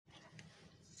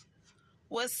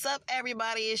What's up,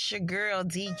 everybody? It's your girl,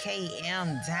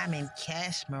 DKM Diamond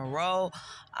Cash Monroe.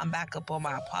 I'm back up on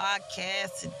my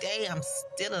podcast. Today, I'm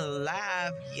still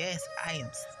alive. Yes, I am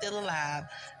still alive.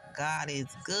 God is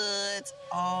good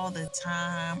all the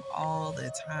time. All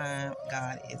the time,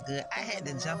 God is good. I had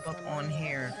to jump up on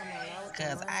here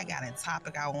because I got a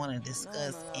topic I want to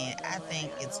discuss, and I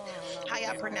think it's how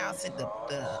y'all pronounce it, the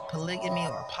polygamy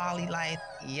or poly life.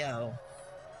 Yo,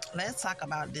 let's talk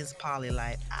about this poly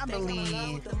life. I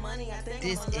believe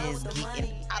this is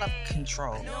getting out of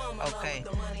control. Okay,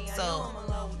 so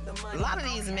a lot of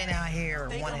these men out here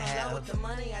want to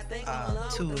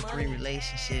have 2 or 3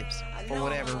 relationships for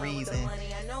whatever reason.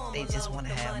 They just want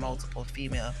to have multiple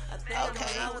females.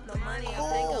 Okay,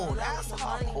 cool. That's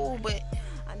all cool, but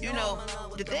you know,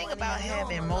 the thing about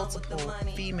having multiple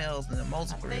females in a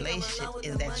multiple relationship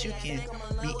is that you can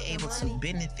be able to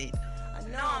benefit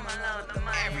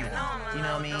everyone. You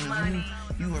know what I mean?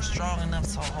 You are strong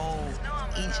enough to hold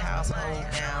each household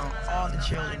down, all the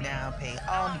children down, pay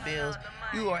all the bills.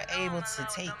 You are able to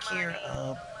take care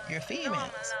of your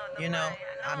females. You know,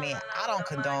 I mean, I don't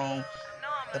condone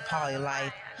the poly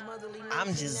life.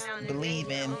 I'm just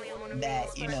believing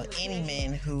that, you know, any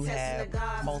men who have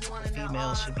multiple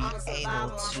females should be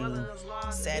able to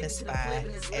satisfy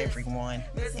everyone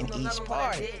in each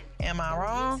party. Am I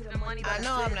wrong? I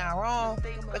know I'm not wrong,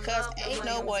 because ain't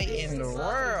no way in the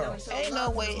world, ain't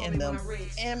no way in the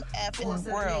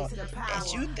MFing world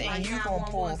that you think you gonna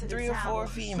pull 3 or 4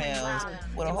 females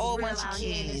with a whole bunch of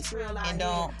kids and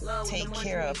don't take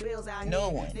care of no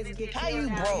one. How you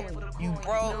broke? You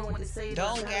broke,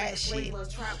 don't got shit,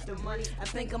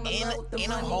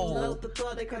 in a hole,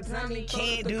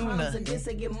 can't do nothing,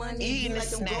 eating the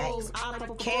snacks,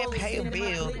 can't pay a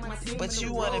bill, but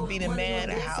you want to be the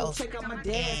man of the house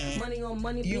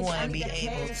and you want to be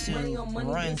able to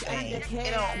run things.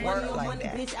 It don't work like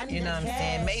that. You know what I'm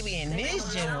saying? Maybe in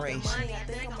this generation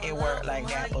it worked like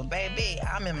that, but baby,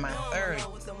 I'm in my 30s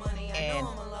and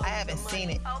I haven't seen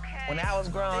it when I was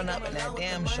growing up, and I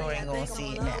damn sure ain't gonna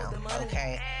see it now.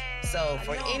 Okay, so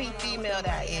for any female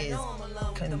that is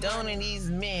condoning these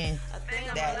men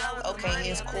that, okay,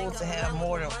 it's cool to have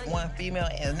more than one female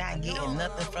and not getting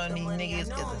nothing from these niggas, is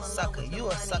a sucker. You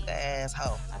a sucker ass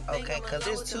hoe. Okay, because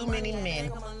there's too many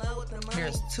men.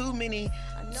 There's too many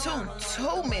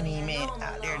men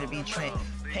out there to be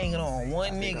hanging on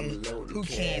one nigga who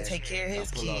can't take care of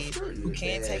his kids, who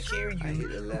can't take care of you,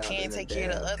 who can't take care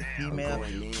of the other female,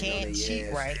 can't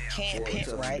cheat right, can't pimp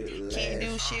right, can't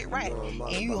do shit right.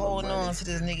 And you holding on to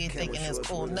this nigga thinking it's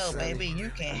cool. No, baby, you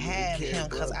can have him,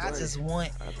 because I just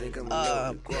want,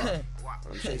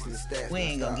 we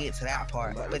ain't gonna get to that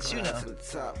part, but you know,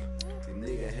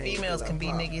 females can be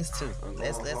niggas too.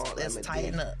 Let's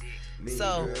tighten up.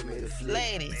 So,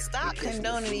 ladies, stop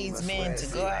condoning these men to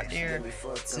go out there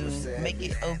to make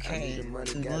it okay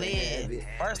to live,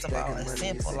 first of all, a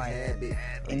simple life,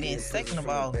 and then second of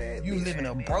all, you living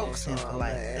a broke simple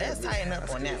life. Let's tighten up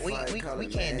on that. We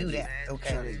can't do that,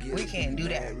 okay? We can't do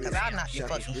that, because I'll knock your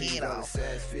fucking head off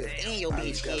and your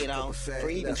bitch head off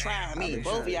for even trying me.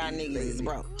 Both of y'all niggas is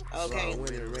broke, okay?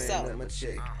 So,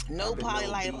 no poly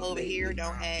life over here.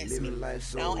 Don't ask me.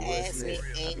 Don't ask me.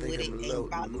 Ain't with it. Ain't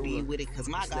about to be with it, because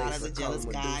my God is a jealous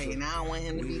guy, and I don't want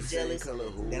him to be jealous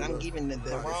that I'm giving the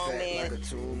wrong man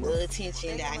the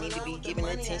attention that I need to be giving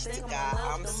attention to God.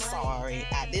 I'm sorry.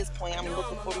 At this point, I'm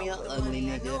looking for me an ugly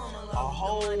nigga, a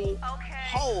whole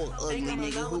ugly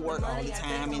nigga who work all the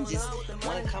time and just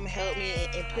want to come help me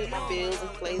and put my bills in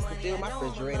place to fill my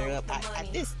refrigerator up.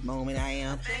 At this moment, I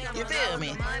am. You feel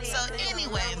me? So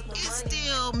anyway, it's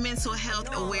still mental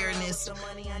health awareness.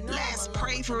 Let's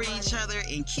pray for each other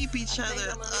and keep each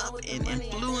other up and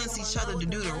influence each other to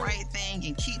do the right thing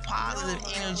and keep positive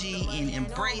energy and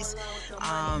embrace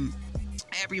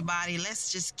everybody.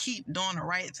 Let's just keep doing the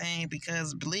right thing,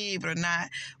 because believe it or not,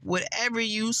 whatever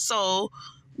you sow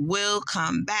will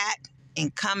come back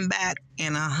and come back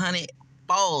in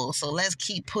 100-fold. So let's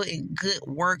keep putting good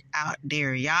work out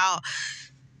there, y'all.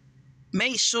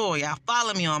 Make sure y'all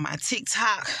follow me on my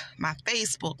TikTok, my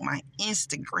Facebook, my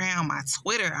Instagram, my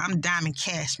Twitter. I'm Diamond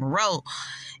Cash Monroe,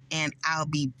 and I'll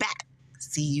be back.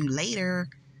 See you later.